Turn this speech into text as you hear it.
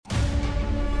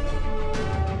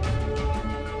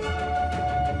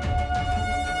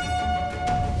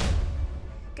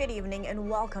Good evening and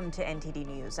welcome to NTD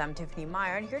News. I'm Tiffany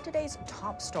Meyer and here are today's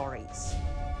top stories.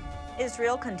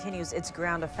 Israel continues its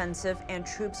ground offensive and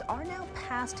troops are now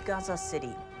past Gaza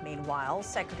City. Meanwhile,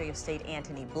 Secretary of State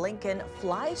Antony Blinken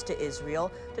flies to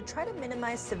Israel to try to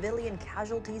minimize civilian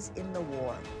casualties in the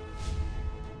war.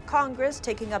 Congress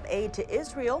taking up aid to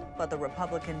Israel, but the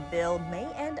Republican bill may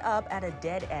end up at a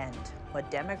dead end. What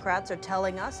Democrats are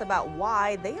telling us about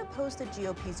why they oppose the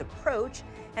GOP's approach,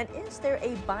 and is there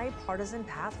a bipartisan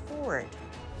path forward?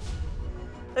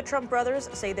 The Trump brothers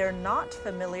say they're not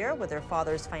familiar with their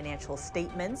father's financial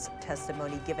statements.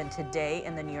 Testimony given today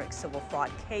in the New York civil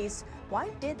fraud case. Why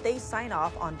did they sign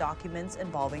off on documents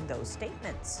involving those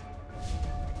statements?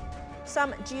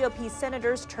 Some GOP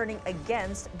senators turning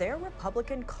against their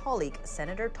Republican colleague,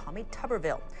 Senator Tommy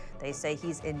Tuberville. They say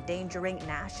he's endangering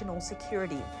national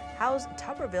security. How's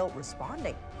Tuberville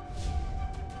responding?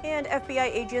 And FBI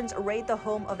agents raid the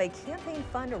home of a campaign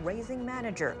fundraising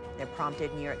manager. They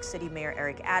prompted New York City Mayor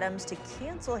Eric Adams to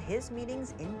cancel his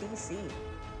meetings in D.C.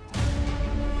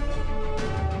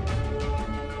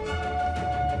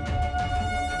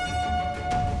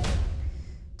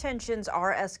 Tensions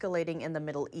are escalating in the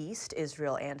Middle East.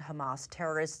 Israel and Hamas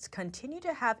terrorists continue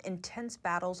to have intense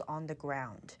battles on the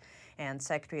ground. And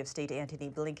Secretary of State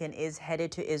Antony Blinken is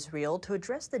headed to Israel to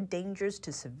address the dangers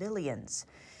to civilians.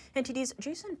 NTD's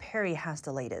Jason Perry has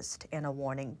the latest and a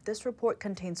warning. This report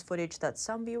contains footage that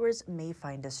some viewers may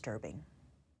find disturbing.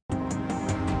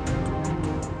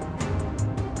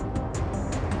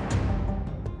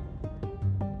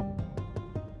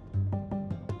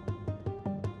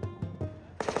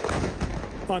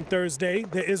 On Thursday,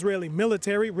 the Israeli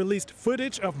military released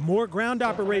footage of more ground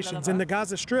operations in the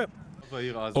Gaza Strip.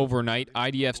 Overnight,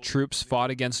 IDF's troops fought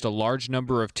against a large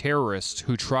number of terrorists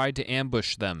who tried to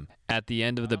ambush them. At the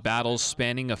end of the battles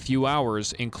spanning a few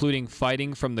hours, including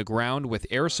fighting from the ground with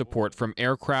air support from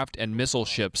aircraft and missile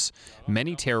ships,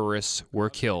 many terrorists were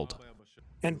killed.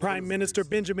 And Prime Minister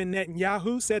Benjamin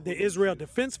Netanyahu said the Israel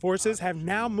Defense Forces have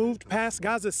now moved past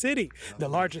Gaza City, the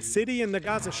largest city in the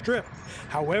Gaza Strip.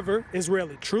 However,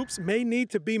 Israeli troops may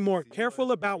need to be more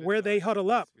careful about where they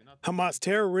huddle up. Hamas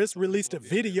terrorists released a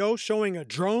video showing a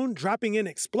drone dropping an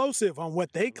explosive on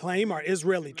what they claim are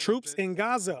Israeli troops in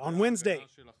Gaza on Wednesday.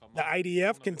 The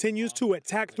IDF continues to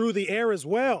attack through the air as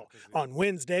well. On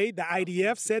Wednesday, the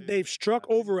IDF said they've struck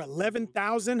over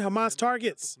 11,000 Hamas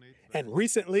targets. And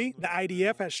recently, the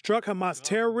IDF has struck Hamas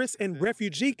terrorists in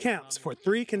refugee camps for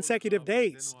 3 consecutive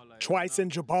days. Twice in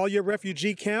Jabalia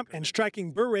refugee camp and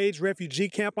striking Bureij refugee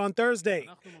camp on Thursday.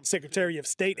 Secretary of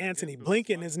State Antony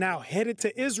Blinken is now headed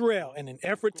to Israel in an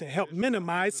effort to help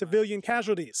minimize civilian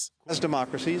casualties. As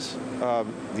democracies, the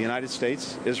United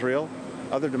States, Israel,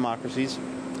 other democracies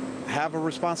have a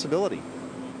responsibility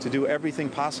to do everything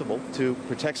possible to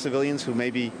protect civilians who may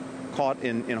be caught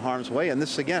in harm's way. And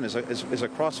this, again, is a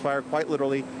crossfire, quite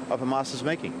literally, of Hamas's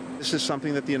making. This is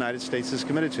something that the United States is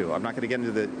committed to. I'm not going to get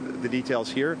into the details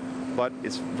here, but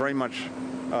it's very much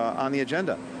on the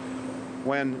agenda.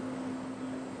 When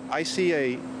I see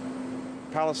a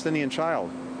Palestinian child,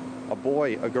 a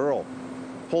boy, a girl,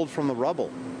 pulled from the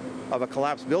rubble of a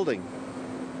collapsed building,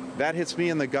 that hits me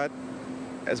in the gut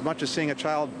as much as seeing a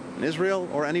child in Israel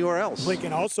or anywhere else.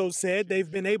 Blinken also said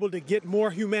they've been able to get more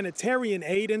humanitarian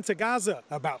aid into Gaza,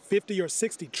 about 50 or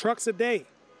 60 trucks a day.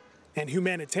 And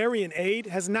humanitarian aid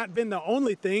has not been the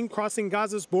only thing crossing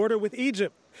Gaza's border with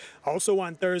Egypt. Also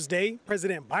on Thursday,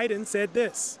 President Biden said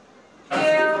this. We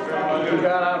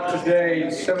got out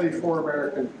today 74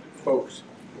 American folks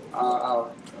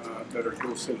out that are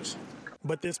dual citizens.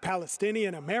 But this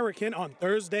Palestinian American on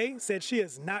Thursday said she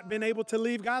has not been able to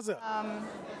leave Gaza.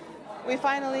 We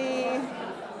finally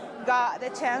got the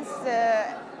chance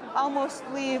to almost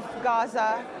leave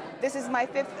Gaza. This is my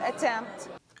 5th attempt.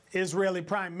 Israeli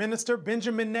Prime Minister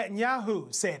Benjamin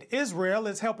Netanyahu said Israel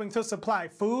is helping to supply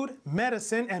food,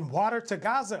 medicine, and water to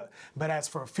Gaza. But as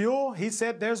for fuel, he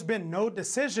said there's been no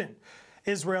decision.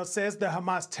 Israel says the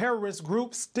Hamas terrorist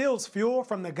group steals fuel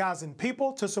from the Gazan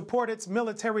people to support its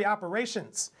military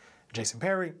operations. Jason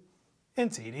Perry,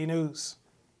 NTD News.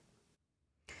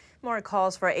 More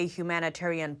calls for a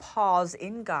humanitarian pause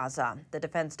in Gaza. The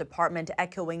Defense Department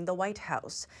echoing the White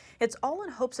House. It's all in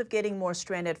hopes of getting more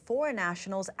stranded foreign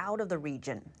nationals out of the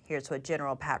region. Here's what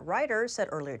General Pat Ryder said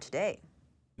earlier today.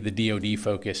 The DoD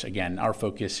focus, again, our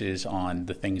focus is on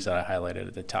the things that I highlighted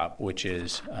at the top, which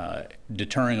is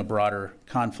deterring a broader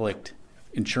conflict,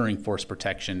 ensuring force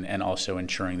protection, and also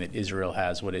ensuring that Israel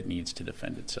has what it needs to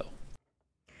defend itself.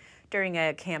 During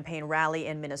a campaign rally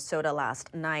in Minnesota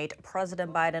last night,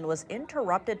 President Biden was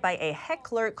interrupted by a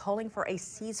heckler calling for a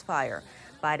ceasefire.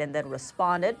 Biden then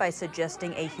responded by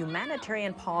suggesting a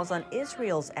humanitarian pause on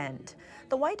Israel's end.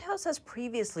 The White House has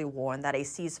previously warned that a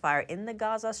ceasefire in the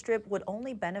Gaza Strip would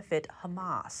only benefit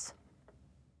Hamas.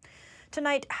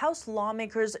 Tonight, House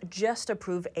lawmakers just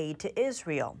approved aid to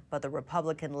Israel, but the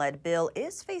Republican-led bill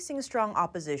is facing strong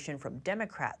opposition from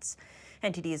Democrats.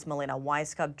 NTD's Melina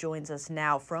Weisskopf joins us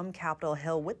now from Capitol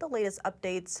Hill with the latest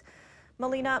updates.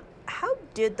 Melina, how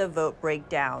did the vote break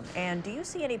down, and do you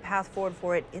see any path forward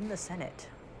for it in the Senate?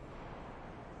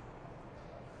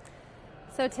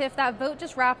 So, Tiff, that vote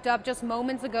just wrapped up just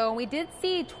moments ago, and we did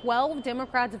see 12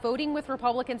 Democrats voting with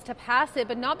Republicans to pass it,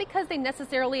 but not because they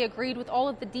necessarily agreed with all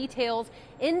of the details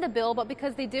in the bill, but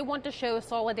because they did want to show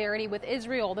solidarity with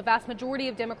Israel. The vast majority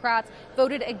of Democrats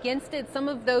voted against it. Some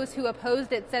of those who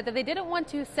opposed it said that they didn't want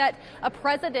to set a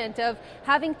precedent of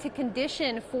having to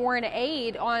condition foreign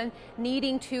aid on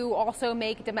needing to also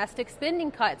make domestic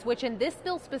spending cuts, which in this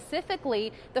bill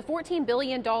specifically, the $14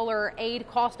 billion aid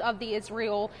cost of the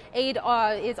Israel aid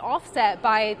is offset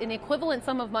by an equivalent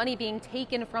sum of money being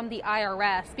taken from the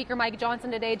IRS. Speaker Mike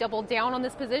Johnson today doubled down on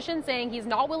this position, saying he's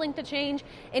not willing to change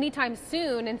anytime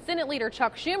soon. And Senate Leader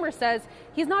Chuck Schumer says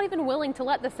he's not even willing to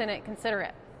let the Senate consider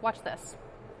it. Watch this.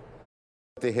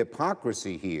 The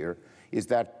hypocrisy here is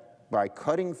that by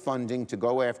cutting funding to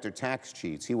go after tax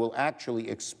cheats, he will actually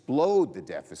explode the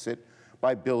deficit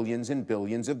by billions and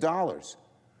billions of dollars.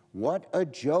 What a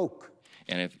joke.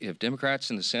 And if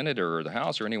Democrats in the Senate or the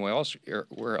House or anywhere else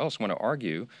want to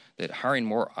argue that hiring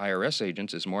more IRS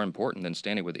agents is more important than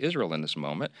standing with Israel in this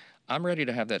moment, I'm ready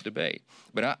to have that debate.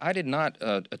 But I did not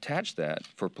attach that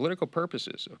for political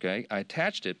purposes, okay? I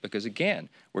attached it because, again,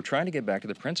 we're trying to get back to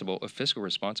the principle of fiscal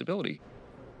responsibility.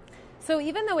 So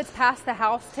even though it's passed the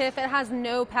House, Tiff, it has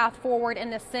no path forward in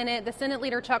the Senate. The Senate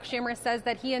Leader Chuck Schumer says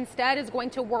that he instead is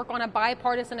going to work on a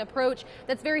bipartisan approach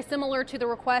that's very similar to the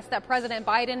request that President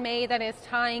Biden made, that is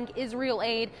tying Israel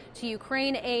aid to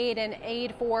Ukraine aid and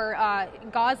aid for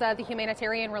Gaza, the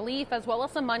humanitarian relief, as well as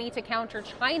some money to counter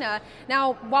China.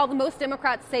 Now, while most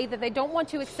Democrats say that they don't want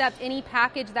to accept any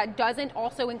package that doesn't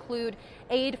also include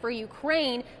aid for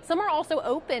Ukraine, some are also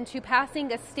open to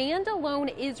passing a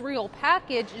standalone Israel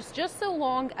package just so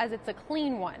long as it's a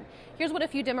clean one. Here's what a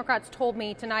few Democrats told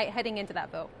me tonight heading into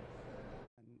that vote.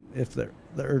 If the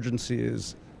urgency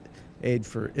is aid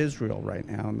for Israel right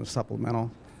now in the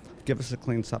supplemental, give us a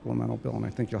clean supplemental bill, and I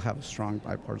think you'll have a strong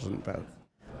bipartisan vote.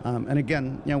 And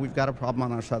again, we've got a problem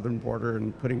on our southern border,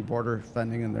 and putting border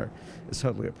funding in there is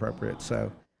totally appropriate.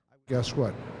 So, guess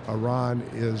what? Iran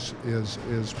is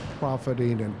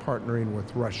profiting and partnering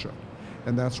with Russia,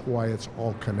 and that's why it's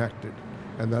all connected.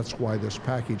 And that's why this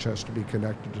package has to be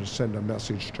connected to send a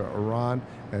message to Iran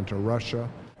and to Russia.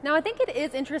 Now, I think it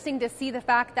is interesting to see the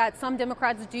fact that some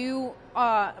Democrats do,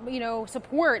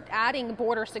 support adding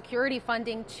border security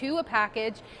funding to a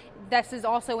package. This is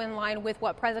also in line with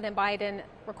what President Biden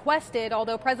requested,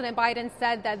 although President Biden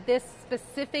said that this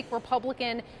specific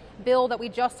Republican bill that we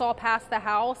just saw pass the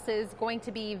House is going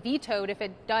to be vetoed if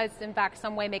it does, in fact,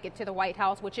 some way make it to the White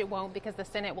House, which it won't because the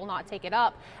Senate will not take it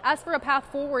up. As for a path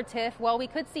forward, Tiff, well, we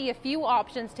could see a few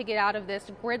options to get out of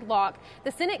this gridlock.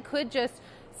 The Senate could just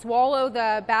swallow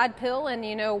the bad pill and,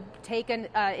 take an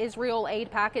Israel aid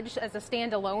package as a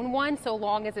standalone one, so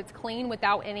long as it's clean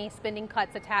without any spending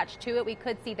cuts attached to it. We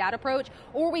could see that approach,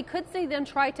 or we could see them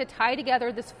try to tie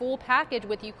together this full package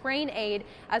with Ukraine aid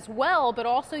as well, but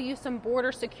also use some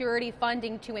border security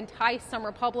funding to entice some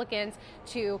Republicans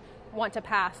to want to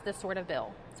pass this sort of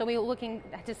bill. So we're looking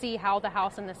to see how the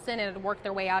House and the Senate work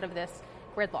their way out of this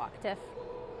gridlock. Tiff?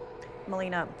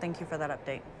 Melina, thank you for that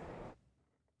update.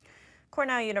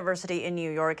 Cornell University in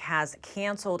New York has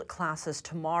canceled classes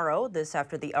tomorrow. This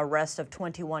after the arrest of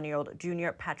 21-year-old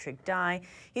junior Patrick Dye.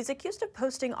 He's accused of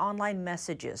posting online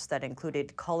messages that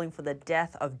included calling for the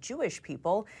death of Jewish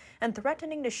people and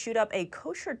threatening to shoot up a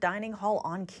kosher dining hall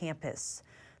on campus.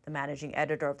 The managing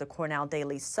editor of the Cornell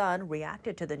Daily Sun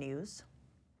reacted to the news.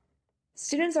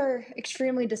 Students are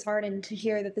extremely disheartened to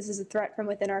hear that this is a threat from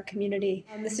within our community.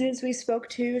 The students we spoke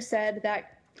to said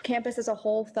that campus as a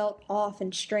whole felt off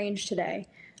and strange today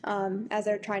as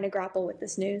they're trying to grapple with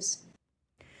this news.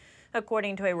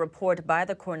 According to a report by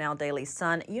the Cornell Daily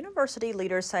Sun, university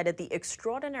leaders cited the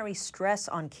extraordinary stress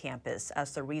on campus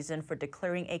as the reason for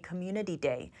declaring a community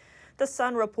day. The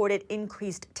Sun reported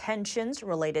increased tensions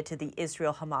related to the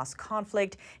Israel-Hamas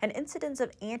conflict and incidents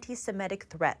of anti-Semitic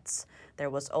threats. There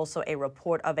was also a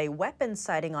report of a weapons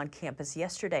sighting on campus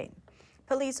yesterday.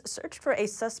 Police searched for a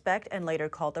suspect and later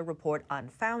called the report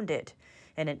unfounded.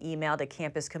 In an email to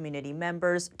campus community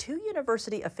members, 2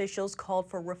 university officials called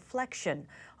for reflection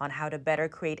on how to better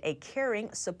create a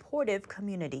caring, supportive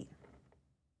community.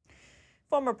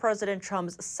 Former President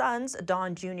Trump's sons,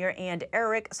 Don Jr. and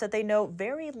Eric, said they know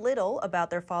very little about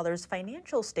their father's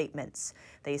financial statements.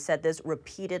 They said this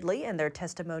repeatedly in their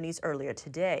testimonies earlier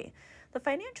today. The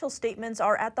financial statements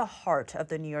are at the heart of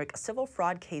the New York civil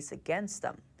fraud case against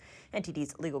them.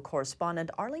 NTD's legal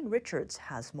correspondent Arlene Richards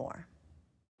has more.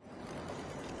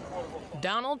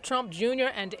 Donald Trump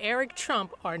Jr. and Eric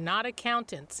Trump are not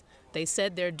accountants. They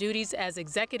said their duties as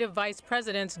executive vice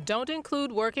presidents don't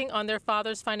include working on their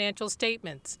father's financial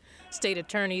statements. State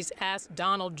attorneys asked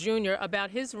Donald Jr.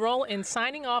 about his role in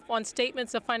signing off on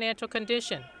statements of financial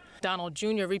condition. Donald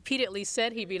Jr. repeatedly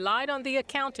said he relied on the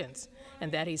accountants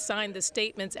and that he signed the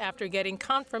statements after getting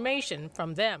confirmation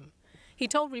from them. He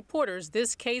told reporters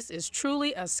this case is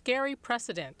truly a scary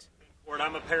precedent.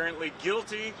 I'm apparently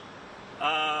guilty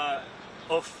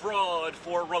of fraud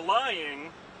for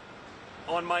relying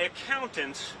on my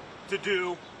accountants to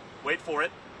do, wait for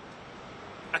it,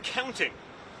 accounting.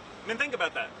 I mean, think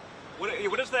about that.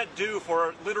 What does that do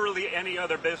for literally any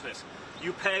other business?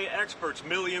 You pay experts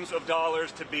millions of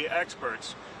dollars to be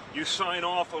experts. You sign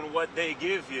off on what they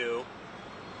give you,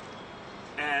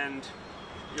 and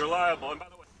you're liable. And by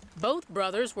the way, both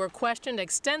brothers were questioned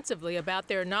extensively about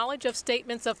their knowledge of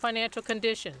statements of financial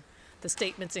condition. The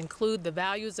statements include the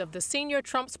values of the senior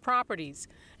Trump's properties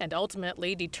and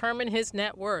ultimately determine his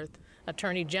net worth.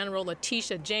 Attorney General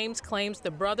Letitia James claims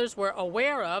the brothers were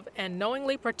aware of and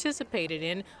knowingly participated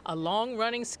in a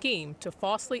long-running scheme to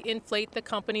falsely inflate the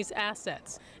company's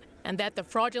assets, and that the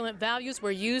fraudulent values were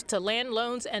used to land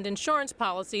loans and insurance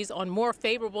policies on more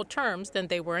favorable terms than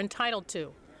they were entitled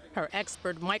to. Her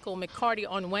expert, Michael McCarty,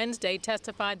 on Wednesday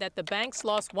testified that the banks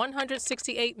lost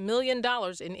 $168 million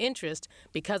in interest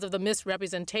because of the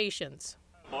misrepresentations.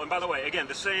 and by the way, again,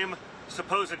 the same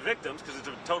supposed victims, because it's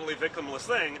a totally victimless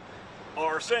thing,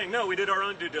 are saying, no, we did our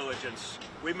own due diligence.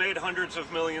 We made hundreds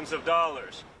of millions of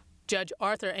dollars. Judge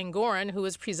Arthur Engoron, who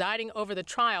is presiding over the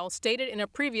trial, stated in a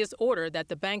previous order that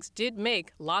the banks did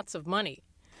make lots of money.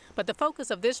 But the focus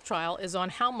of this trial is on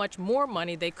how much more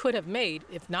money they could have made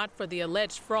if not for the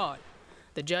alleged fraud.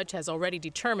 The judge has already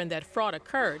determined that fraud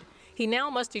occurred. He now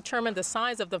must determine the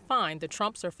size of the fine the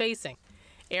Trumps are facing.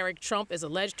 Eric Trump is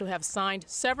alleged to have signed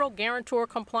several guarantor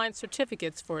compliance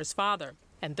certificates for his father,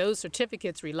 and those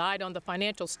certificates relied on the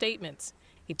financial statements.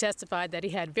 He testified that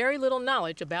he had very little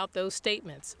knowledge about those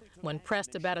statements. When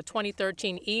pressed about a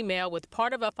 2013 email with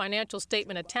part of a financial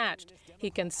statement attached, he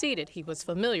conceded he was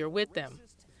familiar with them,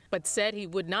 but said he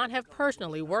would not have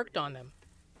personally worked on them.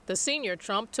 The senior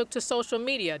Trump took to social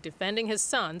media defending his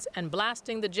sons and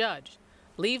blasting the judge.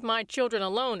 "Leave my children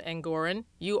alone, Engoron.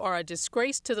 You are a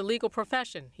disgrace to the legal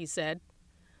profession," he said.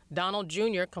 Donald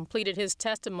Jr. completed his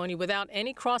testimony without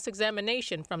any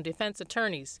cross-examination from defense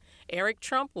attorneys. Eric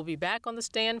Trump will be back on the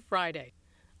stand Friday.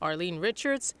 Arlene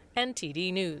Richards,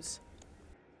 NTD News.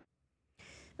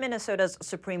 Minnesota's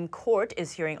Supreme Court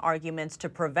is hearing arguments to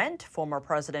prevent former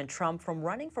President Trump from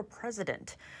running for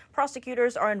president.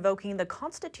 Prosecutors are invoking the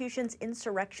Constitution's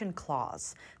insurrection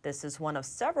clause. This is one of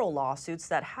several lawsuits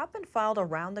that have been filed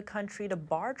around the country to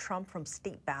bar Trump from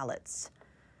state ballots.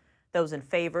 Those in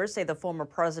favor say the former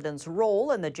president's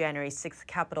role in the January 6th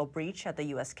Capitol breach at the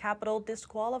U.S. Capitol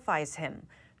disqualifies him.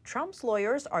 Trump's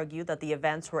lawyers argue that the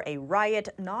events were a riot,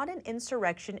 not an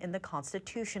insurrection in the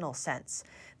constitutional sense.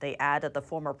 They add that the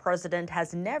former president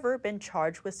has never been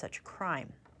charged with such a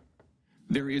crime.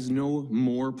 There is no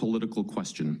more political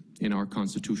question in our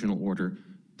constitutional order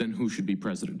than who should be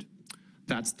president.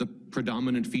 That's the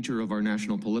predominant feature of our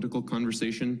national political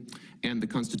conversation, and the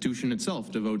Constitution itself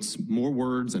devotes more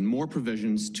words and more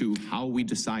provisions to how we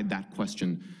decide that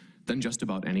question than just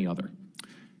about any other.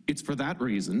 It's for that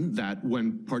reason that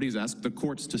when parties ask the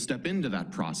courts to step into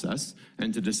that process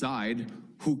and to decide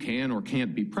who can or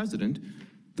can't be president,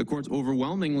 the courts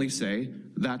overwhelmingly say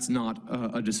that's not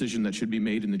a decision that should be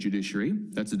made in the judiciary.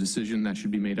 That's a decision that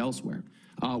should be made elsewhere.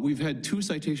 We've had 2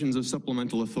 citations of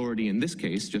supplemental authority in this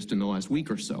case just in the last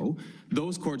week or so.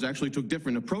 Those courts actually took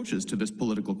different approaches to this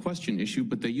political question issue,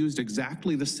 but they used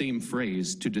exactly the same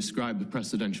phrase to describe the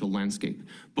precedential landscape.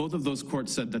 Both of those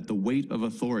courts said that the weight of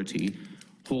authority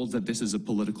holds that this is a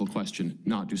political question,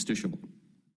 not justiciable.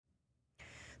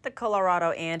 The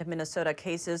Colorado and Minnesota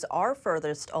cases are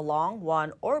furthest along.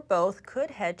 One or both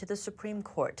could head to the Supreme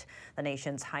Court. The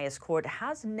nation's highest court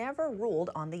has never ruled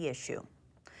on the issue.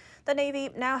 The Navy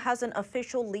now has an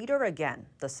official leader again.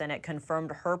 The Senate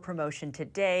confirmed her promotion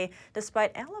today,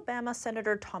 despite Alabama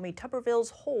Senator Tommy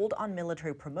Tuberville's hold on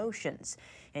military promotions.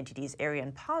 NTD's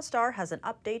Arian Pastar has an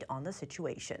update on the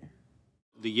situation.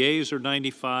 The yeas are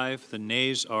 95, the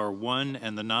nays are 1,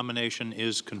 and the nomination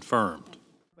is confirmed.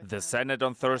 The Senate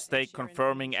on Thursday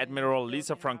confirming Admiral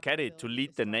Lisa Franchetti to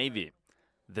lead the Navy.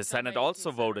 The Senate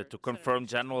also voted to confirm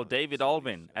General David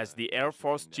Allwyn as the Air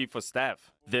Force Chief of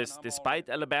Staff. This despite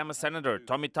Alabama Senator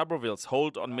Tommy Tuberville's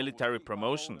hold on military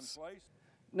promotions.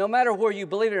 No matter where you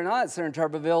believe it or not, Senator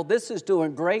Tuberville, this is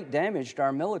doing great damage to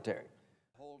our military.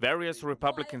 Various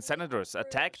Republican senators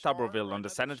attacked Tuberville on the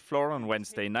Senate floor on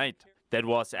Wednesday night. That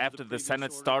was after the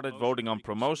Senate started voting on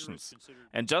promotions.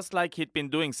 And just like he'd been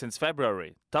doing since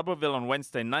February, Tuberville on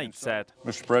Wednesday night said,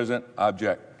 Mr. President, I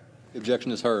object. The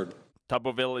objection is heard.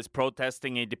 Tuberville is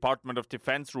protesting a Department of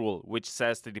Defense rule which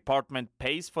says the department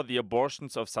pays for the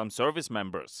abortions of some service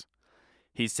members.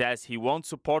 He says he won't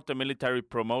support the military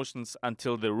promotions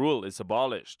until the rule is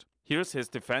abolished. Here's his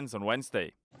defense on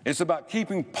Wednesday. It's about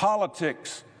keeping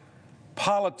politics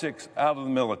out of the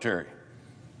military.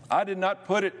 I did not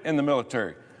put it in the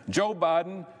military. Joe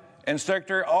Biden and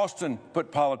Secretary Austin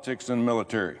put politics in the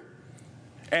military.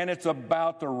 And it's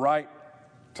about the right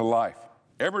to life.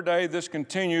 Every day this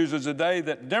continues is a day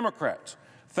that Democrats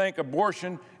think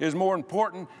abortion is more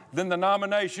important than the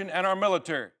nomination and our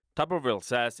military. Tuberville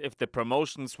says if the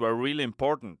promotions were really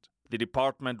important, the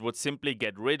department would simply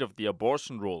get rid of the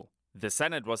abortion rule. The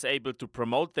Senate was able to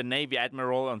promote the Navy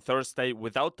Admiral on Thursday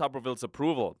without Tuberville's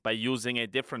approval by using a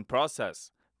different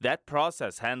process. That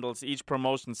process handles each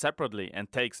promotion separately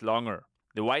and takes longer.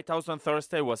 The White House on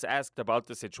Thursday was asked about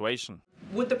the situation.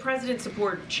 Would the president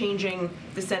support changing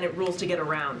the Senate rules to get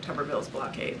around Tuberville's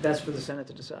blockade? That's for the Senate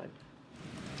to decide.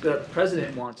 The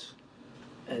president wants,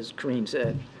 as Kareem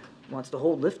said, wants the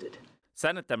hold lifted.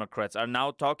 Senate Democrats are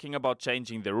now talking about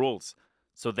changing the rules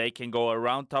so they can go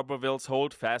around Tuberville's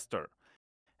hold faster.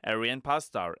 Arian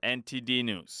Pastar, NTD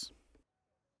News.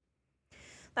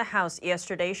 The House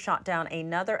yesterday shot down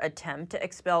another attempt to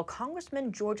expel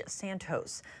Congressman George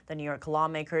Santos. The New York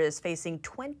lawmaker is facing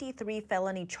 23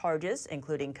 felony charges,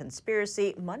 including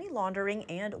conspiracy, money laundering,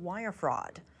 and wire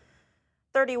fraud.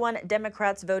 31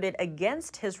 Democrats voted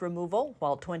against his removal,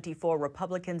 while 24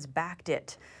 Republicans backed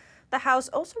it. The House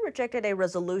also rejected a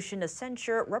resolution to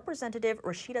censure Representative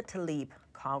Rashida Tlaib.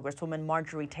 Congresswoman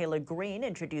Marjorie Taylor Greene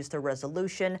introduced a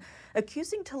resolution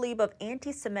accusing Tlaib of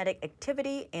anti-Semitic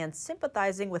activity and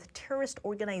sympathizing with terrorist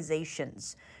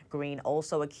organizations. Greene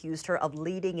also accused her of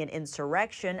leading an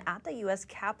insurrection at the U.S.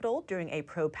 Capitol during a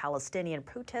pro-Palestinian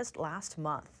protest last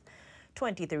month.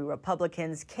 23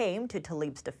 Republicans came to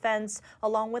Tlaib's defense,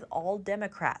 along with all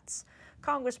Democrats.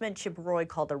 Congressman Chip Roy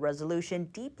called the resolution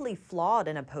deeply flawed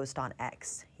in a post on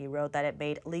X. He wrote that it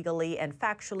made legally and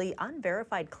factually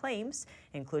unverified claims,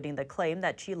 including the claim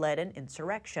that she led an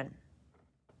insurrection.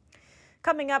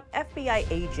 Coming up,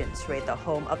 FBI agents raid the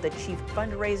home of the chief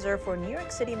fundraiser for New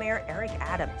York City Mayor Eric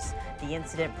Adams. The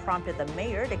incident prompted the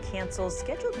mayor to cancel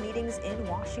scheduled meetings in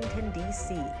Washington,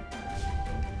 D.C.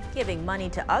 Giving money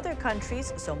to other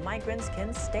countries so migrants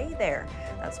can stay there.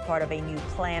 That's part of a new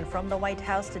plan from the White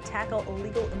House to tackle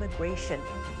illegal immigration.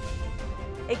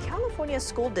 A California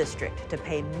school district to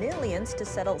pay millions to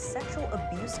settle sexual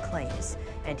abuse claims.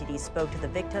 NTD spoke to the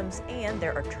victims and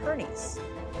their attorneys.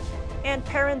 And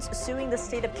parents suing the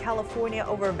state of California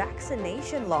over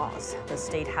vaccination laws. The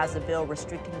state has a bill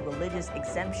restricting religious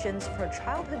exemptions for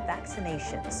childhood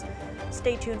vaccinations.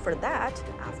 Stay tuned for that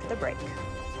after the break.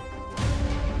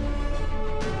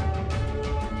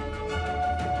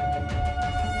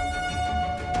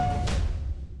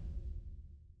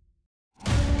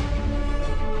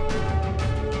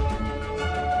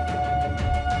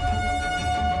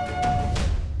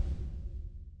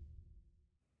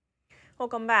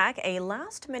 Welcome back. A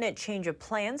last-minute change of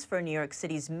plans for New York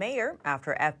City's mayor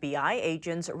after FBI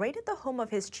agents raided the home of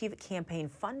his chief campaign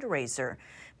fundraiser.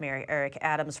 Mayor Eric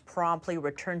Adams promptly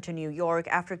returned to New York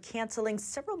after canceling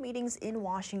several meetings in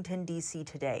Washington, D.C.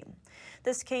 today.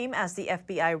 This came as the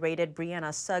FBI raided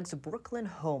Brianna Suggs' Brooklyn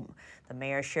home. The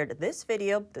mayor shared this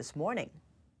video this morning.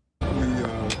 We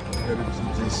headed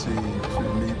to D.C.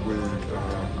 to meet with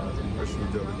our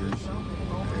congressional delegation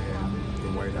and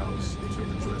the White House to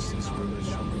address this real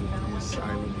issue, the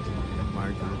asylum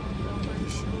migrant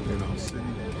issue in our city,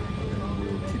 and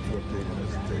we'll keep you updated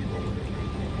as the day goes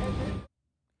on.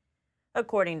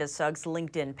 According to Suggs'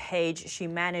 LinkedIn page, she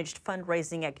managed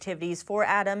fundraising activities for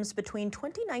Adams between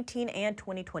 2019 and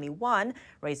 2021,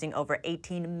 raising over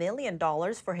 $18 million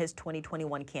for his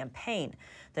 2021 campaign.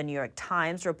 The New York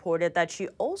Times reported that she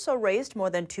also raised more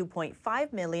than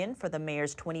 $2.5 million for the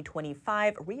mayor's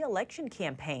 2025 re-election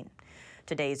campaign.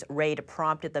 Today's raid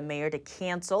prompted the mayor to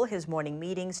cancel his morning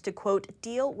meetings to, quote,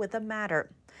 deal with the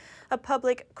matter. A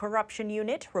public corruption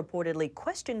unit reportedly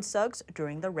questioned Suggs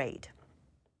during the raid.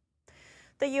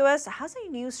 The U.S. has a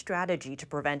new strategy to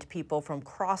prevent people from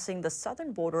crossing the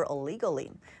southern border illegally.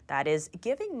 That is,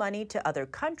 giving money to other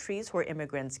countries where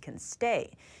immigrants can stay.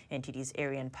 NTD's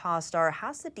Arian Pastar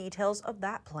has the details of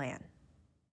that plan.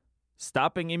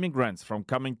 Stopping immigrants from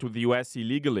coming to the U.S.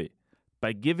 illegally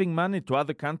by giving money to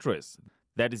other countries.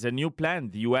 That is a new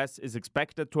plan the U.S. is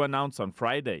expected to announce on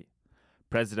Friday.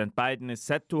 President Biden is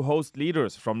set to host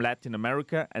leaders from Latin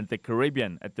America and the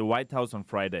Caribbean at the White House on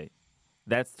Friday.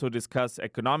 That's to discuss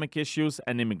economic issues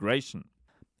and immigration.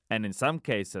 And in some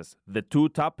cases, the two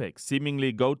topics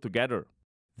seemingly go together.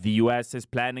 The U.S. is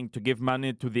planning to give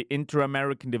money to the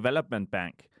Inter-American Development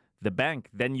Bank. The bank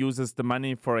then uses the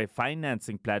money for a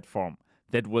financing platform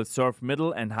that will serve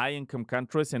middle and high-income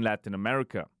countries in Latin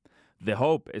America. The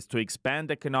hope is to expand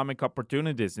economic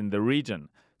opportunities in the region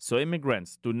so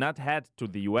immigrants do not head to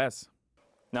the U.S.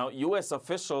 Now, U.S.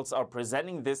 officials are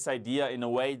presenting this idea in a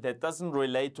way that doesn't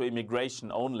relate to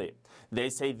immigration only. They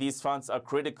say these funds are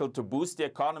critical to boost the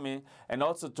economy and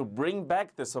also to bring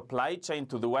back the supply chain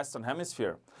to the Western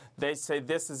Hemisphere. They say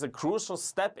this is a crucial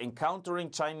step in countering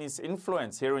Chinese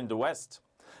influence here in the West.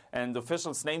 And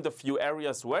officials named a few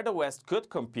areas where the West could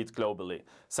compete globally,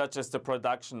 such as the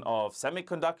production of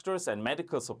semiconductors and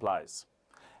medical supplies.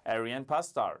 Arian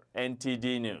Pastar,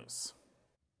 NTD News.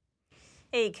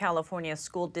 A California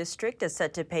school district is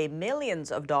set to pay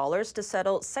millions of dollars to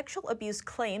settle sexual abuse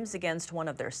claims against one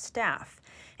of their staff.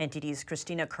 NTD's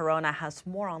Christina Corona has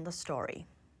more on the story.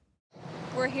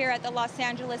 We're here at the Los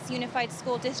Angeles Unified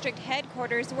School District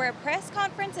headquarters where a press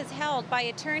conference is held by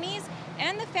attorneys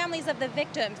and the families of the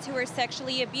victims who were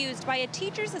sexually abused by a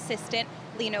teacher's assistant,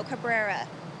 Lino Cabrera.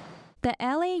 The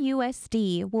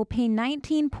LAUSD will pay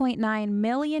 $19.9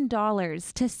 million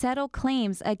to settle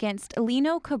claims against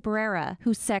Lino Cabrera,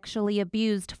 who sexually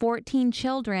abused 14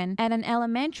 children at an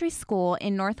elementary school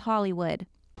in North Hollywood.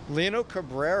 Lino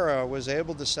Cabrera was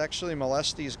able to sexually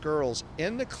molest these girls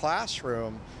in the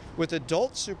classroom with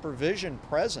adult supervision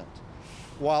present,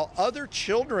 while other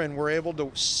children were able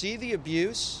to see the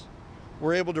abuse,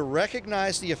 were able to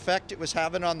recognize the effect it was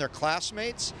having on their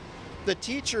classmates. The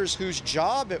teachers whose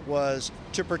job it was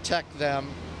to protect them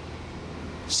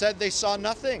said they saw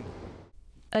nothing.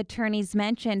 Attorneys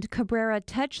mentioned Cabrera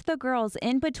touched the girls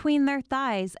in between their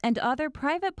thighs and other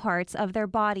private parts of their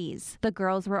bodies. The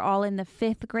girls were all in the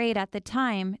 5th grade at the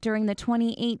time during the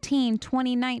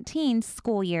 2018-2019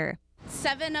 school year.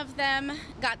 7 of them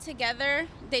got together.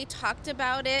 They talked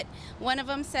about it. One of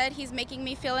them said, "He's making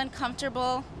me feel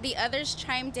uncomfortable." The others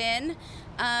chimed in,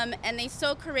 and they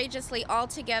so courageously all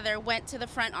together went to the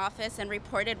front office and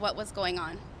reported what was going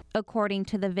on. According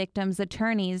to the victims'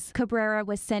 attorneys, Cabrera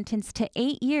was sentenced to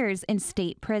 8 years in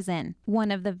state prison. One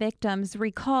of the victims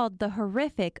recalled the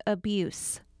horrific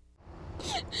abuse.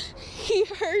 He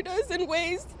hurt us in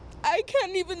ways I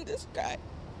can't even describe.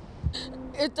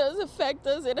 It does affect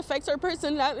us. It affects our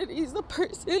personalities, the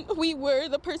person we were,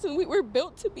 the person we were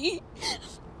built to be.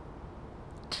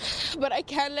 But I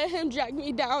can't let him drag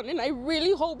me down, and I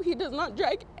really hope he does not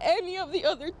drag any of the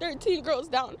other 13 girls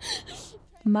down.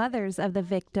 Mothers of the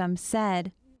victims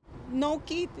said, "No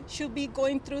kid should be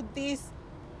going through this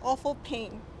awful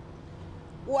pain."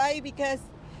 Why? Because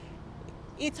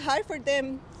it's hard for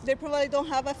them. They probably don't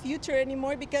have a future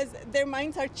anymore because their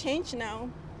minds are changed now.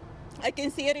 I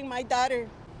can see it in my daughter.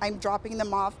 I'm dropping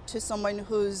them off to someone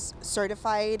who's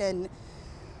certified and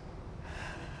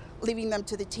leaving them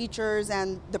to the teachers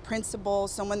and the principal,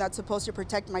 someone that's supposed to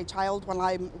protect my child while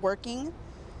I'm working,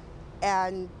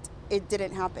 and it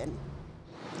didn't happen.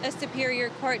 A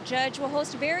Superior Court judge will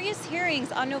host various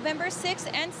hearings on November 6th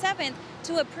and 7th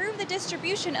to approve the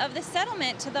distribution of the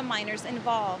settlement to the minors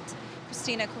involved.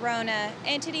 Christina Corona,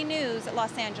 NTD News,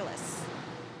 Los Angeles.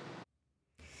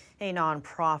 A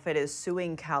nonprofit is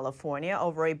suing California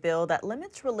over a bill that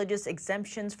limits religious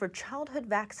exemptions for childhood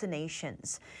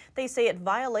vaccinations. They say it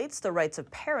violates the rights of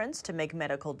parents to make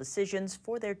medical decisions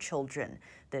for their children.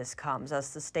 This comes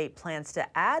as the state plans to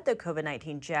add the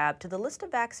COVID-19 jab to the list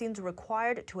of vaccines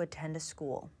required to attend a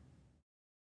school.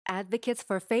 Advocates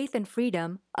for Faith and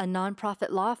Freedom, a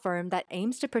nonprofit law firm that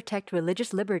aims to protect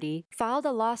religious liberty, filed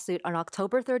a lawsuit on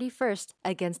October 31st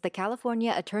against the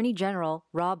California Attorney General,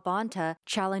 Rob Bonta,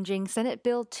 challenging Senate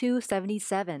Bill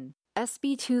 277.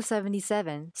 SB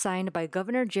 277, signed by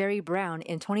Governor Jerry Brown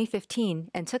in 2015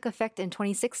 and took effect in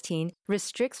 2016,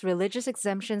 restricts religious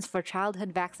exemptions for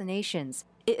childhood vaccinations.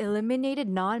 It eliminated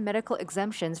non-medical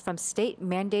exemptions from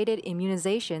state-mandated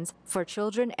immunizations for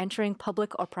children entering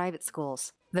public or private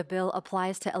schools. The bill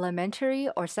applies to elementary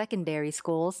or secondary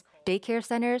schools, daycare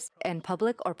centers, and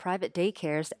public or private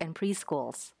daycares and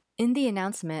preschools. In the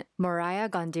announcement, Mariah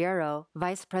Gondiero,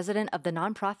 vice president of the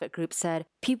nonprofit group, said,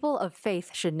 "People of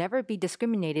faith should never be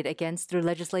discriminated against through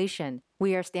legislation.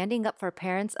 We are standing up for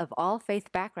parents of all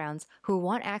faith backgrounds who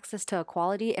want access to a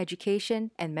quality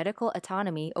education and medical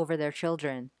autonomy over their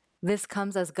children." This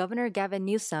comes as Governor Gavin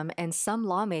Newsom and some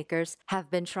lawmakers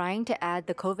have been trying to add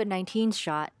the COVID-19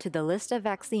 shot to the list of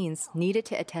vaccines needed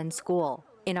to attend school.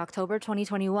 In October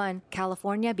 2021,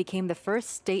 California became the first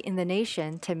state in the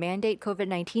nation to mandate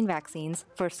COVID-19 vaccines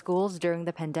for schools during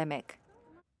the pandemic.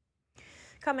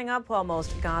 Coming up, while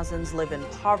most Gazans live in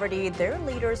poverty, their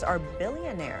leaders are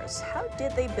billionaires. How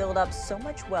did they build up so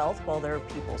much wealth while their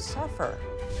people suffer?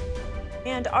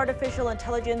 And artificial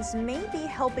intelligence may be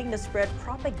helping to spread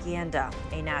propaganda.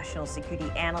 A national security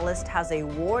analyst has a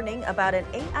warning about an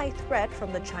AI threat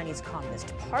from the Chinese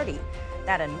Communist Party.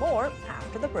 That and more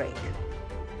after the break.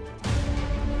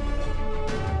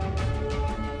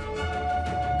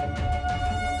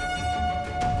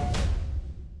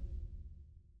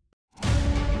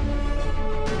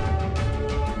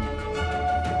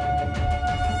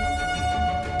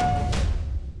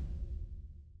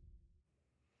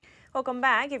 Welcome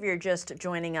back. If you're just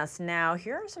joining us now,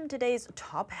 here are some of today's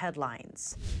top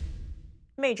headlines.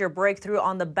 Major breakthrough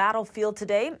on the battlefield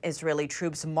today. Israeli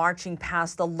troops marching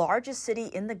past the largest city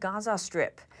in the Gaza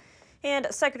Strip. And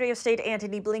Secretary of State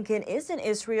Antony Blinken is in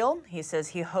Israel. He says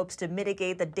he hopes to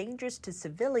mitigate the dangers to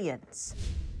civilians.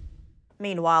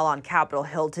 Meanwhile, on Capitol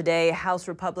Hill today, House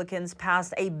Republicans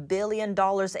passed a $1 billion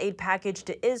aid package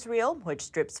to Israel, which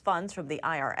strips funds from the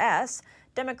IRS.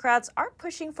 Democrats are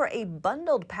pushing for a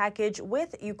bundled package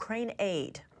with Ukraine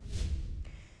aid.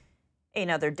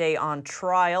 Another day on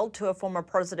trial. Two of former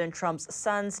President Trump's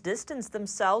sons distanced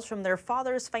themselves from their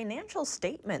father's financial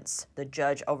statements. The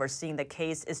judge overseeing the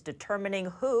case is determining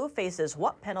who faces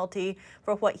what penalty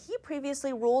for what he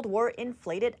previously ruled were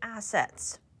inflated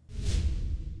assets.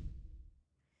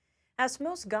 As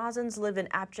most Gazans live in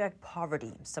abject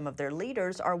poverty, some of their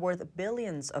leaders are worth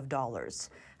billions of dollars.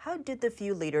 How did the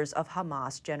few leaders of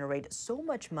Hamas generate so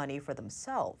much money for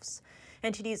themselves?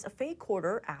 NTD's Faye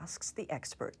Quarter asks the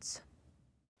experts.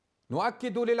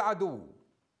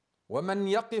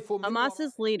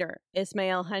 Hamas's leader,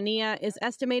 Ismail Haniyeh, is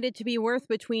estimated to be worth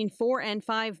between $4 and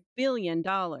 $5 billion.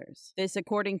 This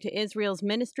according to Israel's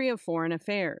Ministry of Foreign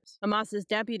Affairs. Hamas's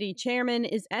deputy chairman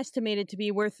is estimated to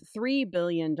be worth $3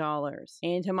 billion,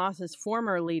 and Hamas's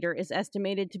former leader is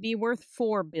estimated to be worth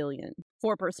 $4 billion.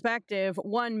 For perspective,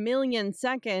 1 million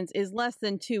seconds is less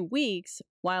than 2 weeks,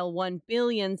 while 1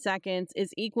 billion seconds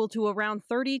is equal to around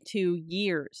 32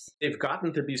 years. They've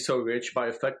gotten to be so rich by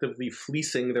effectively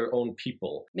fleecing their own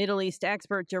people. Middle East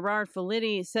expert Gerard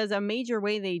Falitti says a major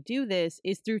way they do this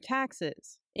is through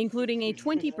taxes, including a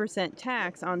 20%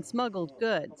 tax on smuggled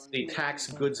goods. They tax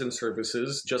goods and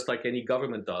services just like any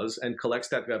government does and collects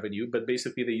that revenue, but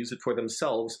basically they use it for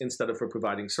themselves instead of for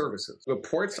providing services.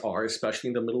 Reports are, especially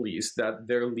in the Middle East, that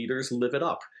their leaders live it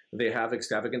up. They have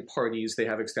extravagant parties, they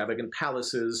have extravagant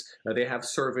palaces, they have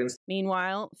servants.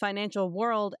 Meanwhile, Financial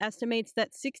World estimates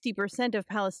that 60% of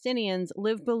Palestinians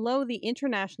live below the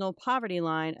international poverty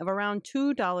line of around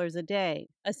 $2 a day.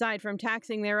 Aside from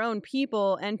taxing their own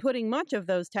people and putting much of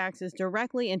those taxes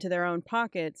directly into their own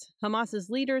pockets, Hamas's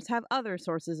leaders have other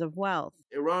sources of wealth.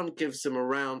 Iran gives them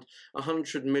around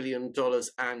 $100 million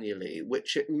annually,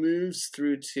 which it moves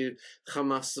through to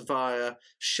Hamas via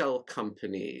shell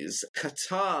companies.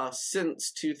 Qatar,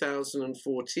 since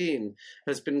 2014,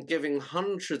 has been giving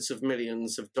hundreds of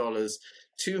millions of dollars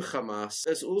to Hamas.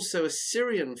 There's also a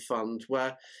Syrian fund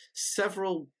where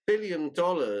several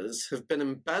 $billions have been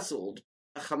embezzled.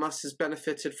 Hamas has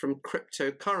benefited from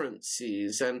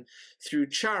cryptocurrencies and through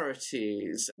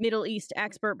charities. Middle East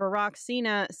expert Barak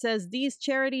Sina says these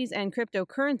charities and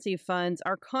cryptocurrency funds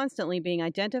are constantly being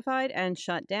identified and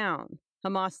shut down.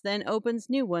 Hamas then opens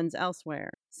new ones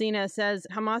elsewhere. Sina says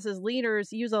Hamas's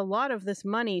leaders use a lot of this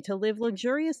money to live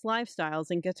luxurious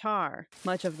lifestyles in Qatar.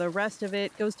 Much of the rest of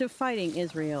it goes to fighting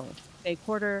Israel. Faye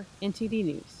Quarter, NTD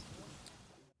News.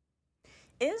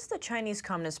 Is the Chinese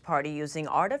Communist Party using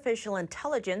artificial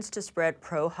intelligence to spread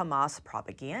pro-Hamas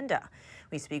propaganda?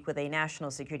 We speak with a national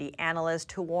security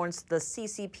analyst who warns the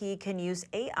CCP can use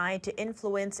AI to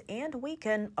influence and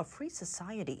weaken a free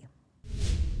society.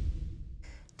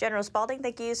 General Spalding,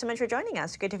 thank you so much for joining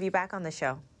us. Good to have you back on the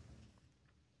show.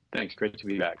 Thanks. Great to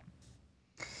be back.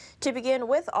 To begin,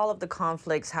 with all of the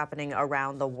conflicts happening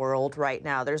around the world right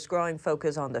now, there's growing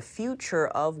focus on the future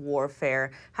of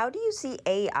warfare. How do you see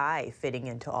AI fitting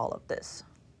into all of this?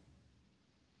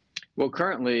 Well,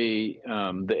 currently,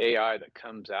 the AI that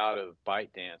comes out of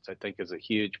ByteDance, I think, is a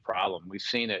huge problem. We've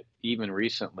seen it even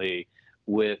recently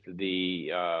with the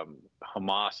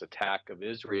Hamas attack of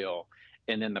Israel,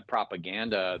 and then the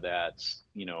propaganda that's,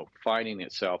 finding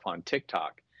itself on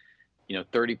TikTok.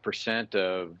 30%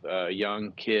 of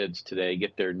young kids today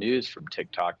get their news from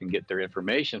TikTok and get their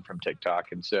information from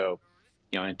TikTok. And so,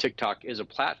 and TikTok is a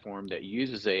platform that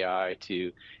uses AI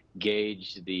to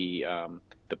gauge the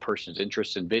person's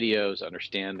interest in videos,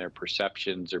 understand their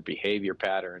perceptions, their behavior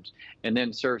patterns, and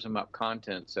then serves them up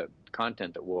content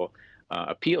that will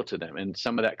appeal to them. And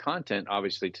some of that content,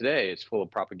 obviously today, is full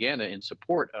of propaganda in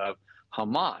support of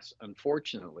Hamas,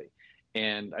 unfortunately.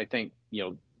 And I think,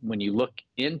 when you look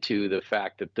into the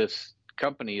fact that this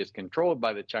company is controlled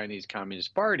by the Chinese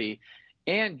Communist Party,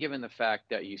 and given the fact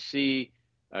that you see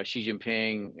Xi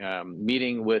Jinping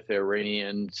meeting with the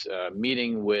Iranians,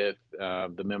 meeting with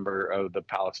the member of the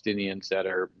Palestinians that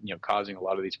are, causing a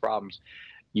lot of these problems,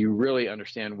 you really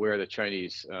understand where the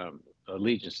Chinese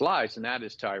allegiance lies, and that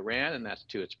is to Iran, and that's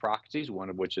to its proxies, one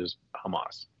of which is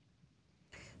Hamas.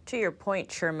 To your point,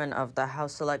 Chairman of the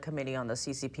House Select Committee on the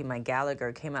CCP, Mike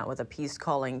Gallagher, came out with a piece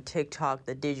calling TikTok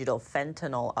the digital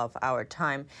fentanyl of our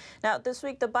time. Now, this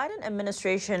week, the Biden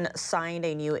administration signed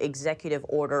a new executive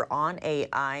order on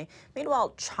AI.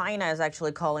 Meanwhile, China is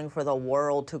actually calling for the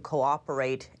world to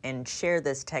cooperate and share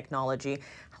this technology.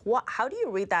 How do you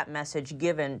read that message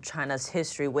given China's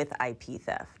history with IP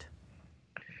theft?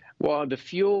 Well, the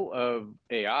fuel of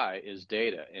AI is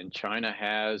data, and China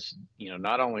has,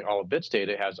 not only all of its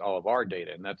data, it has all of our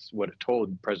data, and that's what it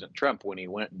told President Trump when he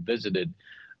went and visited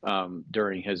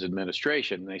during his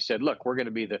administration. They said, look, we're going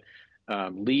to be the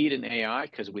lead in AI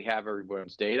because we have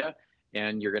everyone's data,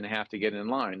 and you're going to have to get in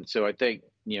line. So I think,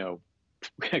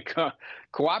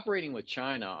 cooperating with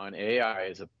China on AI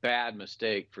is a bad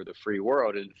mistake for the free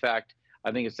world. In fact,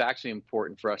 I think it's actually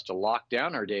important for us to lock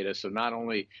down our data, so not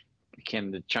only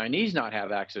can the Chinese not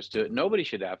have access to it, nobody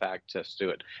should have access to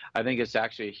it. I think it's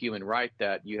actually a human right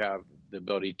that you have the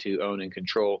ability to own and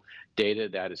control data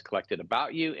that is collected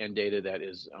about you and data that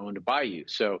is owned by you.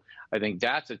 So I think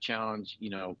that's a challenge,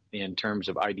 in terms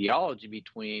of ideology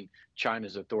between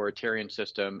China's authoritarian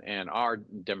system and our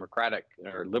democratic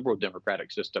or liberal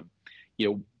democratic system.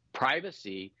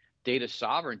 Privacy, data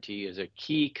sovereignty is a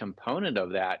key component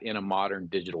of that in a modern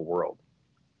digital world.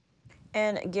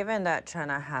 And given that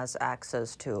China has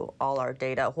access to all our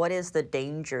data, what is the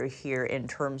danger here in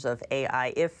terms of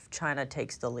AI if China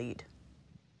takes the lead?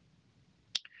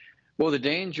 Well, the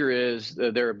danger is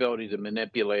their ability to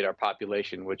manipulate our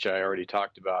population, which I already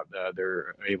talked about,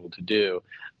 they're able to do.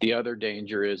 The other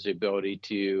danger is the ability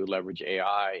to leverage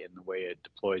AI in the way it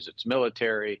deploys its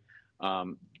military,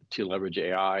 to leverage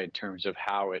AI in terms of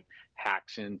how it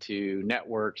hacks into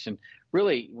networks. And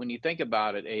really, when you think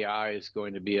about it, AI is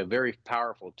going to be a very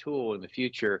powerful tool in the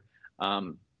future,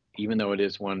 even though it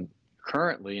is one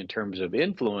currently in terms of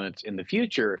influence. In the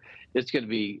future, it's going to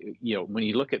be, when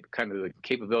you look at kind of the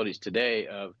capabilities today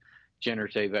of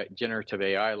generative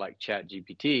AI like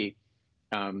ChatGPT,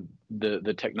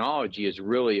 the technology is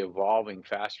really evolving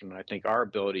faster than I think our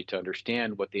ability to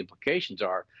understand what the implications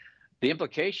are. The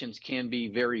implications can be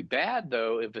very bad,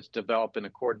 though, if it's developed in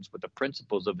accordance with the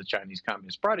principles of the Chinese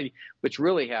Communist Party, which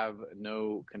really have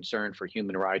no concern for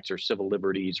human rights or civil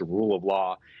liberties or rule of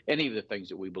law, any of the things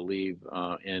that we believe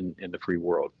in the free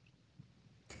world.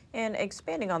 And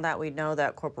expanding on that, we know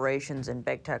that corporations and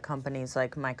big tech companies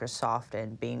like Microsoft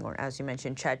and Bing, or as you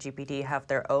mentioned, ChatGPT, have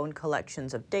their own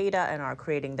collections of data and are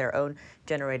creating their own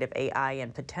generative AI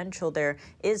and potential there.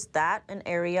 Is that an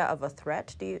area of a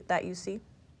threat that you see?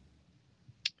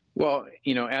 Well,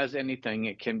 as anything,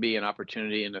 it can be an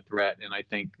opportunity and a threat. And I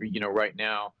think, right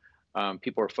now,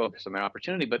 people are focused on the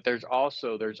opportunity, but there's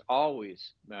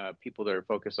always people that are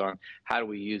focused on how do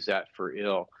we use that for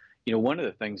ill. One of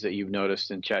the things that you've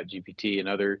noticed in ChatGPT and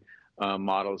other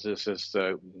models is this,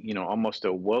 almost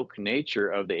a woke nature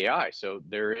of the AI. So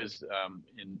there is,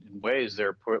 in ways,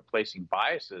 they're placing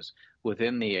biases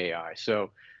within the AI.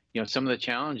 So, some of the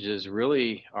challenges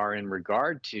really are in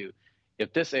regard to,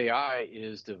 if this AI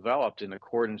is developed in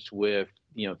accordance with,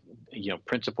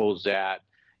 principles that,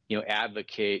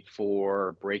 advocate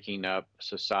for breaking up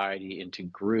society into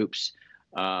groups,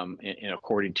 and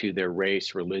according to their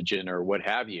race, religion, or what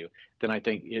have you, then I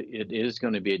think it is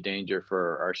going to be a danger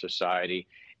for our society.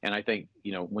 And I think,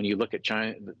 when you look at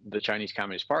China, the Chinese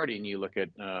Communist Party, and you look at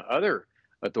other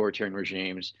authoritarian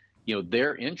regimes,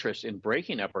 their interest in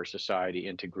breaking up our society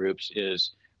into groups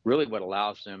is really what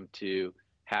allows them to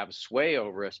have sway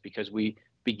over us, because we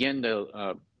begin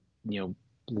to,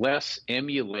 less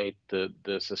emulate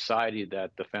the society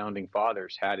that the founding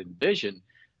fathers had envisioned,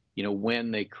 when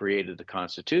they created the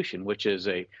Constitution, which is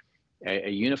a a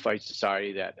unified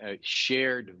society that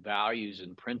shared values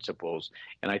and principles.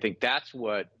 And I think that's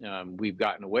what we've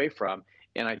gotten away from.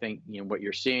 And I think what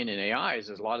you're seeing in AI is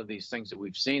a lot of these things that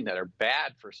we've seen that are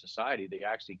bad for society, they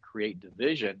actually create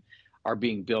division, are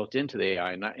being built into the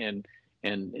AI,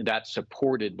 and that's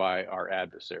supported by our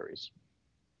adversaries.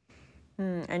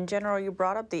 And General, you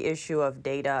brought up the issue of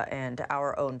data and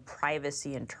our own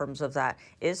privacy in terms of that.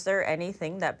 Is there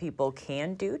anything that people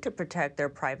can do to protect their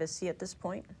privacy at this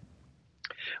point?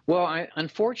 Well,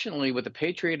 unfortunately, with the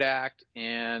Patriot Act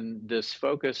and this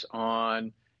focus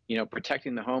on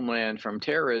protecting the homeland from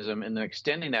terrorism and then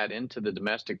extending that into the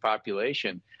domestic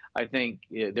population, I think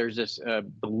there's this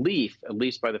belief, at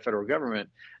least by the federal government,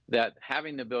 that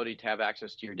having the ability to have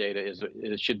access to your data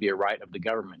should be a right of the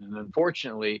government. And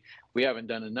unfortunately, we haven't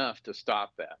done enough to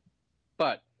stop that.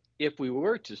 But if we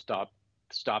were to stop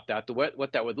that,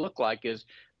 what that would look like is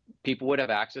people would have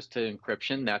access to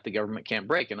encryption that the government can't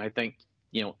break. And I think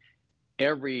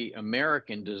every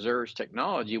American deserves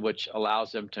technology which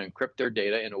allows them to encrypt their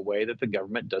data in a way that the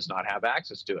government does not have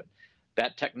access to it.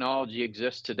 That technology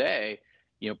exists today.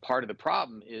 Part of the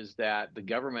problem is that the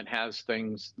government has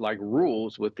things like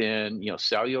rules within,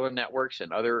 cellular networks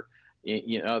and other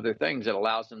things that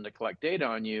allows them to collect data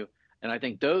on you. And I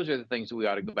think those are the things that we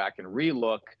ought to go back and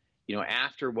relook,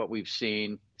 after what we've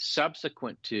seen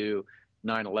subsequent to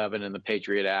 9/11 and the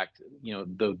Patriot Act,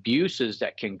 the abuses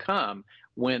that can come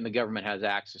when the government has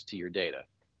access to your data.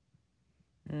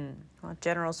 Well,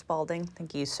 General Spalding,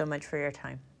 thank you so much for your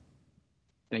time.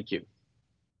 Thank you.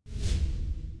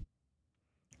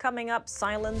 Coming up,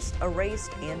 silenced,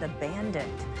 erased, and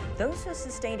abandoned. Those who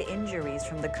sustained injuries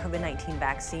from the COVID-19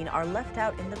 vaccine are left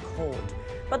out in the cold,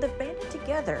 but they've banded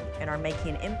together and are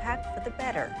making an impact for the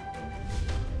better.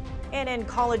 And in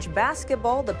college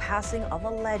basketball, the passing of a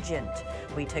legend.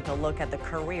 We take a look at the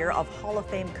career of Hall of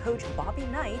Fame coach Bobby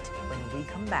Knight when we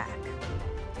come back.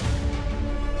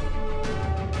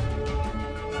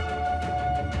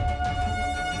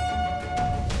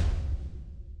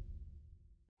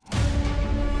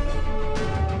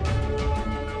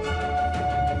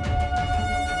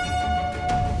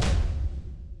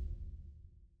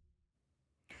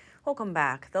 Welcome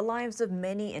back. The lives of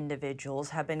many individuals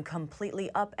have been completely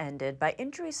upended by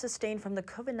injuries sustained from the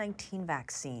COVID-19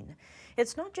 vaccine.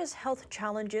 It's not just health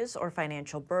challenges or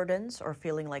financial burdens or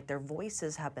feeling like their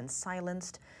voices have been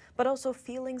silenced, but also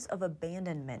feelings of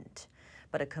abandonment.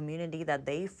 But a community that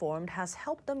they formed has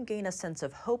helped them gain a sense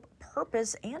of hope,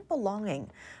 purpose, and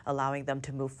belonging, allowing them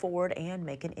to move forward and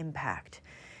make an impact.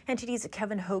 NTD's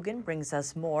Kevin Hogan brings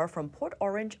us more from Port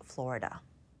Orange, Florida.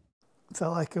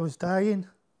 Felt like I was dying.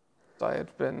 I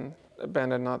had been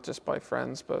abandoned not just by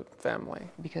friends, but family.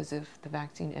 Because if the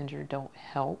vaccine injured don't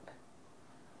help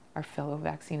our fellow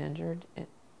vaccine injured,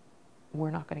 we're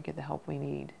not going to get the help we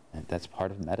need. And that's part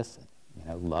of medicine,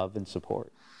 love and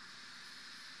support.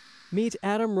 Meet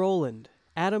Adam Rowland.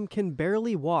 Adam can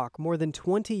barely walk more than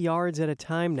 20 yards at a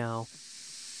time now.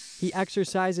 He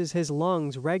exercises his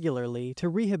lungs regularly to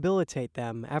rehabilitate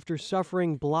them after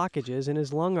suffering blockages in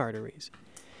his lung arteries.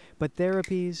 But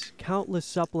therapies, countless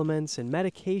supplements, and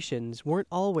medications weren't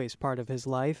always part of his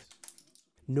life,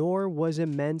 nor was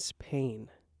immense pain.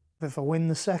 If I win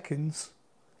the seconds,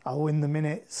 I'll win the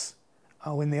minutes,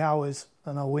 I'll win the hours,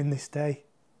 and I'll win this day.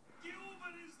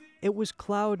 It was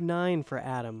cloud 9 for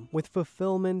Adam, with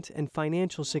fulfillment and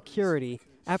financial security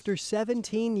after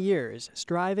 17 years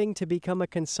striving to become a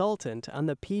consultant on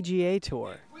the PGA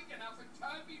Tour.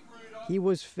 He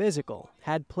was physical,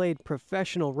 had played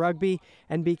professional rugby,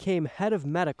 and became head of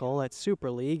medical at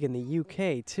Super League in the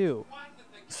UK, too.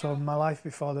 So my life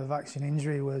before the vaccine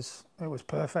injury was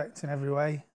perfect in every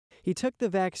way. He took the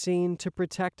vaccine to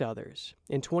protect others.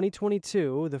 In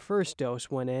 2022, the first dose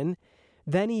went in.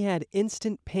 Then he had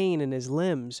instant pain in his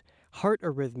limbs, heart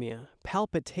arrhythmia,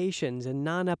 palpitations, and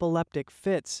non-epileptic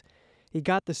fits. He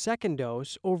got the second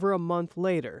dose over a month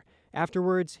later.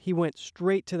 Afterwards, he went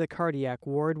straight to the cardiac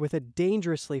ward with a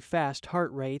dangerously fast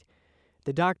heart rate.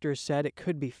 The doctors said it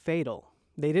could be fatal.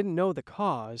 They didn't know the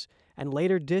cause and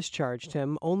later discharged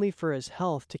him only for his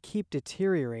health to keep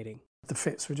deteriorating. The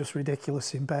fits were just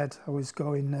ridiculous in bed. I was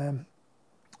going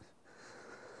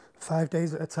 5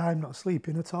 days at a time, not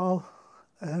sleeping at all.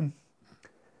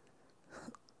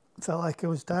 Felt like I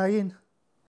was dying.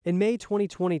 In May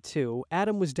 2022,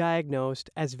 Adam was diagnosed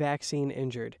as vaccine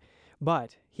injured.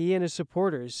 But he and his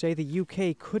supporters say the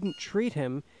UK couldn't treat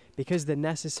him because the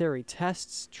necessary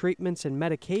tests, treatments, and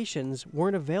medications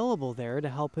weren't available there to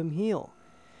help him heal.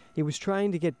 He was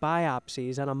trying to get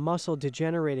biopsies on a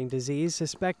muscle-degenerating disease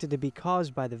suspected to be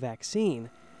caused by the vaccine.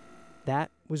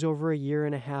 That was over a year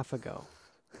and a half ago.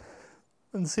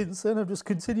 And since then, I've just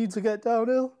continued to get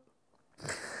downhill.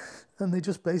 And they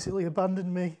just basically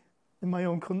abandoned me in my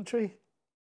own country.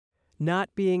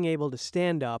 Not being able to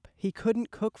stand up, he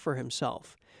couldn't cook for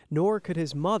himself, nor could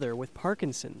his mother with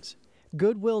Parkinson's.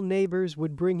 Goodwill neighbors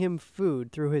would bring him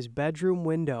food through his bedroom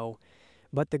window.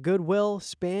 But the goodwill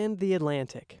spanned the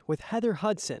Atlantic, with Heather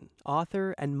Hudson,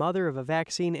 author and mother of a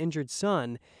vaccine-injured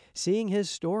son, seeing his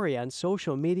story on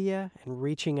social media and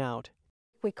reaching out.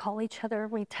 We call each other,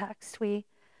 we text, we've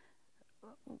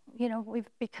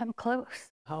become close.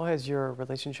 How has your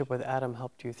relationship with Adam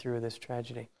helped you through this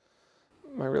tragedy?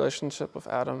 My relationship with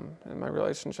Adam and my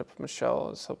relationship with Michelle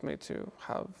has helped me to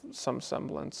have some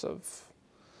semblance of,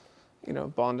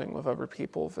 bonding with other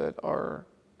people that are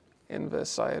in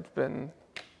this. I had been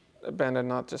abandoned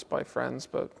not just by friends,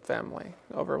 but family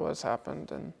over what has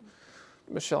happened. And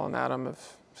Michelle and Adam have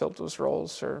filled those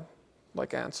roles or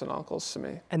like aunts and uncles to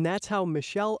me. And that's how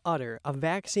Michelle Utter, a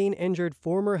vaccine-injured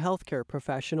former healthcare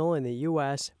professional in the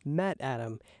U.S., met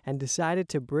Adam and decided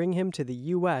to bring him to the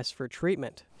U.S. for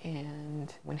treatment.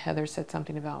 And when Heather said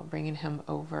something about bringing him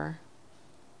over,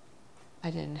 I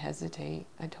didn't hesitate.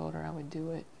 I told her I would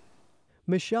do it.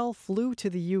 Michelle flew to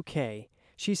the U.K.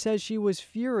 She says she was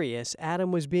furious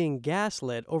Adam was being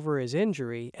gaslit over his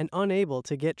injury and unable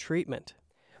to get treatment.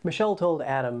 Michelle told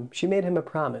Adam she made him a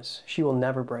promise she will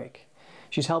never break.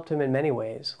 She's helped him in many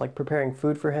ways, like preparing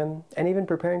food for him and even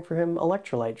preparing for him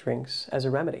electrolyte drinks as a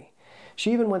remedy.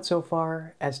 She even went so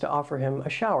far as to offer him a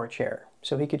shower chair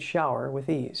so he could shower with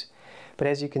ease. But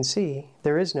as you can see,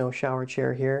 there is no shower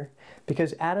chair here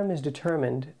because Adam is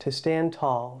determined to stand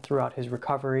tall throughout his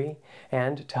recovery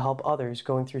and to help others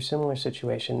going through similar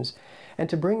situations and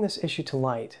to bring this issue to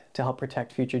light to help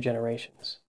protect future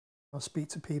generations. I speak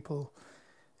to people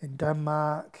in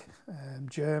Denmark,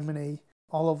 Germany,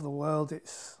 all over the world.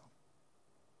 It's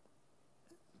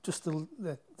just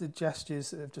the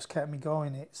gestures that have just kept me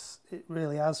going. It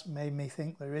really has made me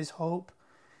think there is hope,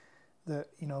 that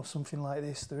something like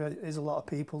this, there is a lot of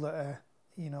people that are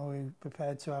who are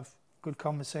prepared to have good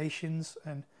conversations,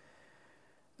 and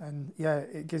yeah,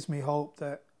 it gives me hope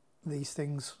that these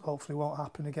things hopefully won't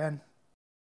happen again.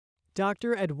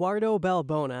 Dr. Eduardo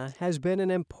Balbona has been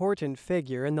an important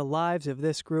figure in the lives of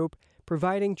this group,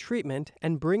 providing treatment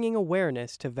and bringing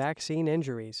awareness to vaccine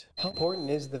injuries. How important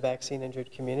is the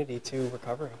vaccine-injured community to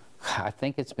recovery? I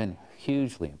think it's been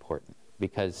hugely important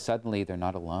because suddenly they're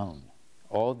not alone.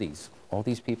 All these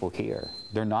people here,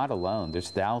 they're not alone.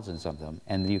 There's thousands of them,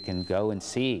 and you can go and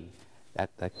see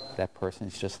that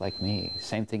person's just like me.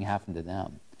 Same thing happened to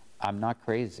them. I'm not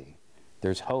crazy.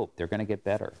 There's hope. They're going to get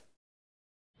better.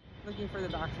 Looking for the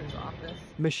doctor's office.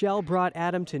 Michelle brought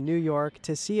Adam to New York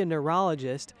to see a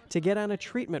neurologist to get on a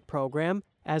treatment program.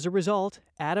 As a result,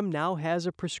 Adam now has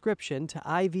a prescription to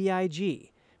IVIG,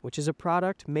 which is a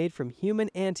product made from human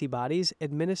antibodies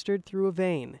administered through a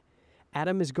vein.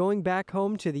 Adam is going back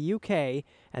home to the UK,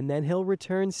 and then he'll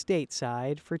return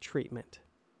stateside for treatment.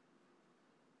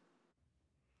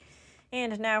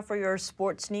 And now for your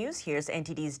sports news, here's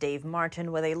NTD's Dave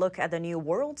Martin with a look at the new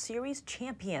World Series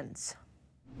champions.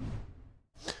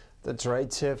 That's right,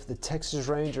 Tiff. The Texas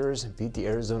Rangers beat the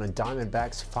Arizona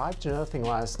Diamondbacks 5-0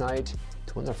 last night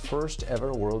to win their first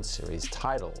ever World Series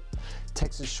title.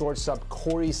 Texas shortstop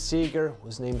Corey Seager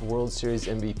was named World Series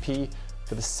MVP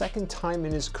for the second time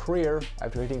in his career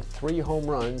after hitting 3 home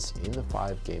runs in the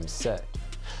 5-game set.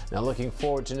 Now looking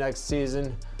forward to next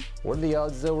season, what are the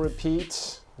odds they'll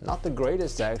repeat? Not the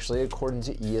greatest, actually, according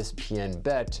to ESPN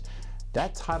Bet.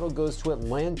 That title goes to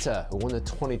Atlanta, who won the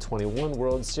 2021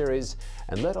 World Series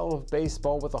and led all of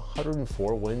baseball with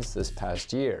 104 wins this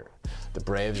past year. The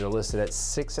Braves are listed at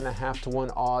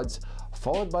 6.5-1 odds,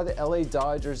 followed by the LA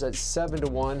Dodgers at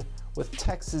 7-1, with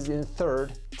Texas in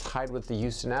third, tied with the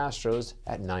Houston Astros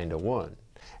at 9-1.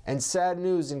 And sad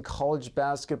news in college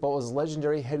basketball as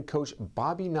legendary head coach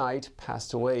Bobby Knight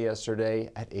passed away yesterday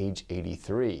at age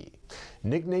 83.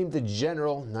 Nicknamed the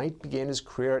General, Knight began his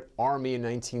career at Army in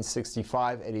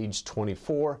 1965 at age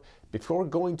 24, before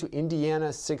going to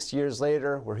Indiana 6 years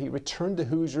later, where he returned the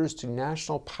Hoosiers to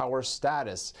national power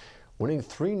status, winning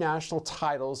 3 national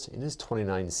titles in his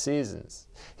 29 seasons.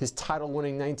 His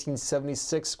title-winning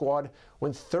 1976 squad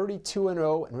went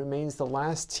 32-0 and remains the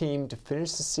last team to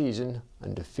finish the season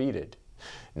undefeated.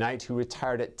 Knight, who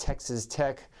retired at Texas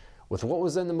Tech with what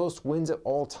was then the most wins of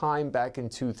all time back in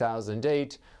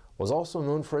 2008, was also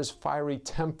known for his fiery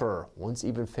temper, once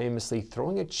even famously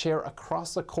throwing a chair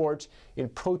across the court in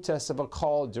protest of a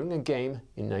call during a game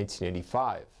in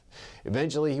 1985.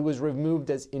 Eventually, he was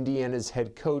removed as Indiana's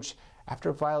head coach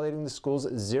after violating the school's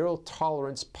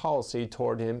zero-tolerance policy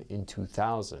toward him in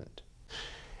 2000.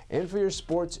 And for your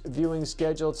sports viewing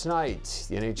schedule tonight,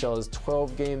 the NHL has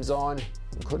 12 games on,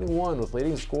 including one with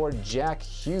leading scorer Jack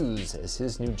Hughes as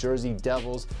his New Jersey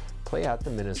Devils play at the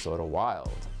Minnesota Wild.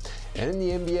 And in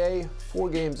the NBA, 4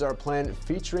 games are planned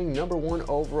featuring #1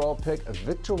 overall pick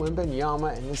Victor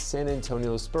Wembanyama and the San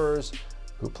Antonio Spurs,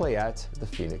 who play at the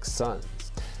Phoenix Suns.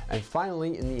 And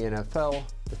finally, in the NFL,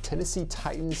 the Tennessee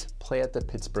Titans play at the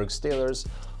Pittsburgh Steelers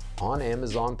on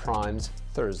Amazon Prime's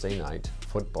Thursday Night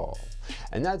Football.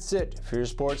 And that's it for your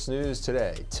sports news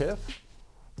today. Tiff,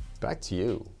 back to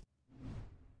you.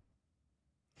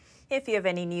 If you have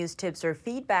any news, tips, or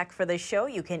feedback for the show,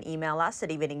 you can email us at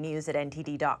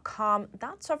eveningnews@ntd.com.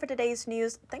 That's all for today's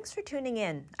news. Thanks for tuning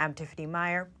in. I'm Tiffany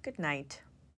Meyer. Good night.